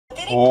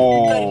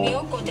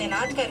कर्मियों को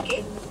तैनात करके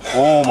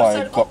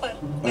सड़कों पर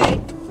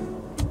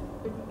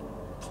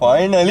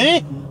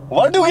Finally!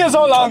 What took you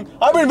so long?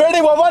 I've been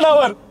waiting for 1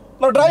 hour.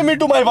 Now drive me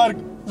to my work.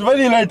 It's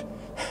very late.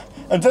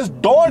 And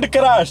just don't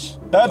crash.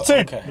 That's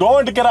it.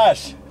 Don't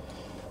crash.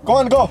 Go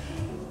on, go.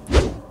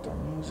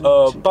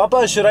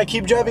 Papa, should I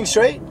keep driving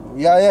straight?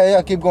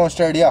 Yeah. Keep going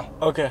straight, yeah.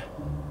 Okay.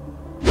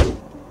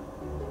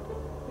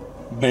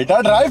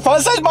 Beta, drive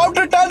fast. I'm about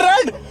to turn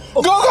red.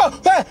 Go.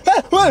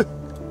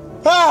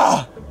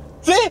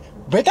 See?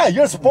 Beta,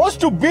 you're supposed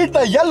to beat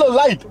the yellow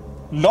light.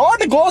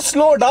 Not go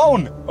slow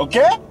down.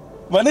 Okay?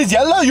 When it's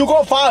yellow, you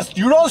go fast.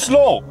 You don't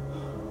slow.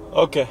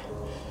 Okay.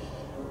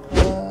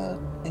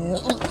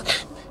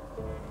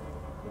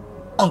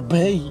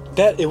 Abey,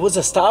 it was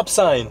a stop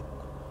sign.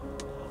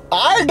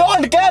 I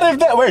don't care if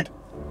they... Wait.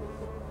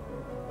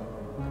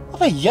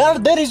 Abey, yaar,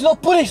 there is no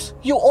police.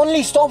 You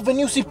only stop when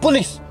you see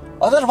police.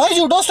 Otherwise,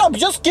 you don't stop.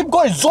 Just keep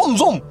going.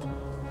 Zoom.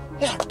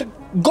 Yeah,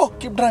 go.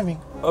 Keep driving.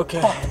 Okay.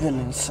 Pagal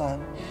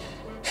insan.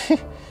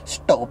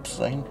 Stop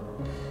sign.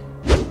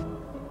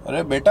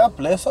 Arey beta,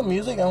 play some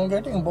music. I'm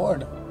getting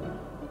bored.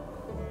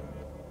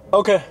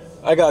 Okay,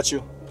 I got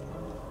you.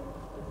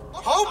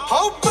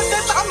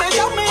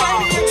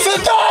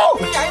 Sit down!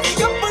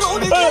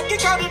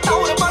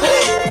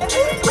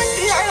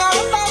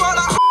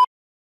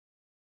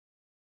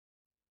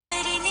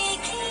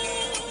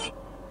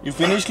 You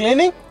finished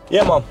cleaning?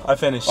 Yeah, Mom, I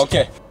finished.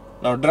 Okay,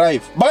 now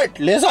drive. But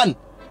listen,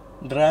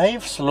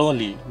 drive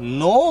slowly.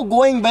 No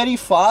going very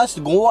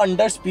fast. Go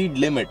under speed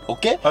limit.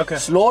 Okay? Okay.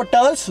 Slow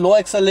turn, slow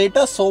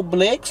accelerator, slow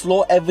brake,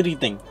 slow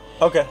everything.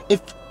 Okay.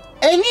 If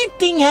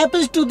anything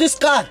happens to this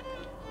car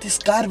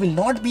will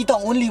not be the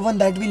only one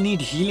that will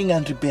need healing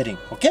and repairing.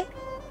 Okay?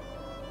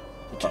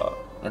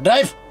 Now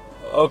drive.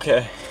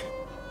 Okay.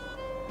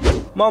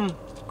 Mom,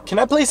 can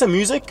I play some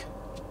music?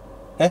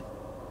 Huh?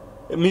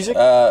 Music?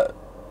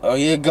 Oh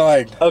yeah, go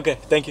ahead. Okay,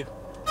 thank you.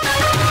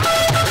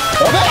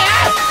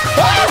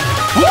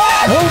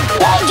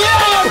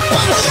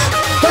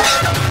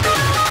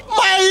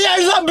 My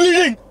ears are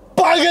bleeding.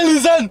 Pagal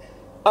insan.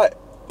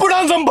 Put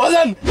on some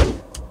bhajan.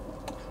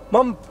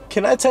 Mom,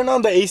 can I turn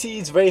on the AC?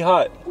 It's very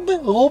hot.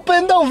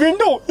 Open the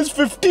window. It's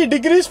 50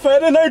 degrees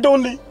Fahrenheit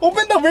only.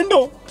 Open the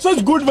window.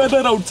 Such good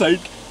weather outside.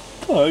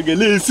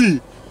 Pagal AC.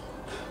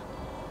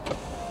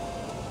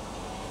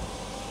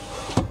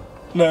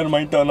 Never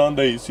mind, turn on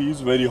the AC.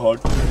 It's very hot.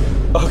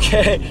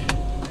 Okay,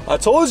 I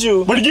told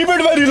you. But keep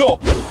it very low.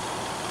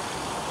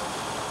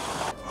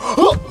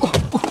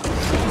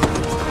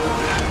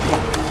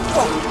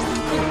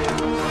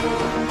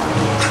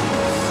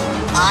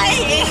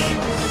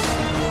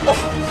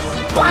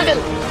 Pagal!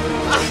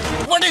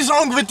 What is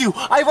wrong with you?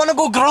 I want to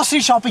go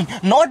grocery shopping,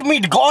 not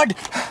meet God.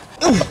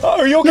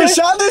 Are you okay?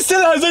 Shadi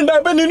still hasn't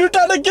happened. You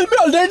trying to kill me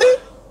already?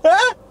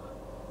 Huh?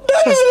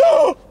 That is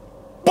low.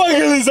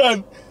 Pagal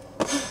insan.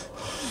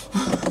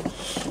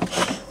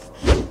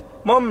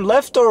 Mom,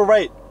 left or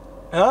right?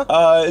 Huh?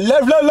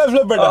 Left,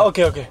 better.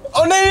 Okay.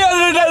 Oh, no,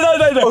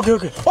 right.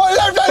 Okay. Oh,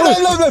 left.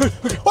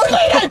 Oh,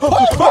 right.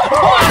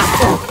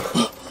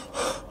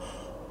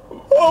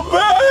 Oh,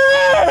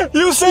 man!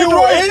 You said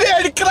you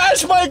idiot!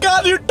 Crash my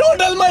car! You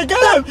total my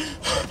car!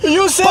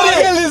 You said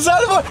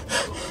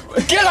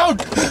get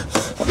out!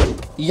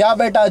 Yeah,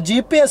 beta.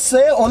 GPS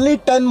say only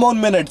 10 more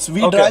minutes.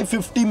 We drive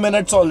 50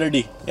 minutes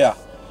already. Yeah.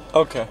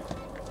 Okay.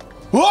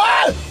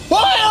 What?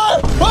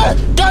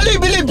 Kali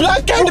Billy,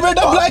 black cat,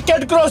 beta, black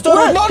cat crossed the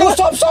road. No,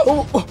 stop.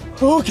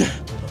 Okay.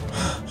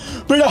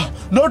 Beta,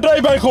 no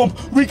drive back home.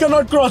 We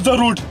cannot cross the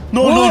road.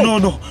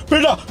 No.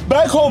 Beta,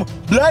 back home.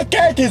 Black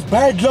cat is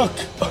bad luck.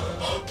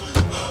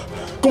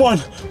 Come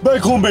on,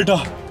 back home,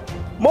 beta.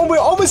 Mom, we're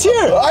almost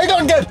here. I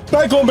don't get.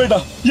 Back home,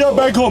 beta. Yeah,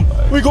 back home.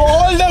 We go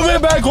all the way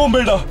back home,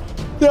 beta.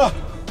 Yeah.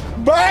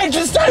 Back,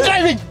 just start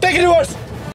driving. Take reverse.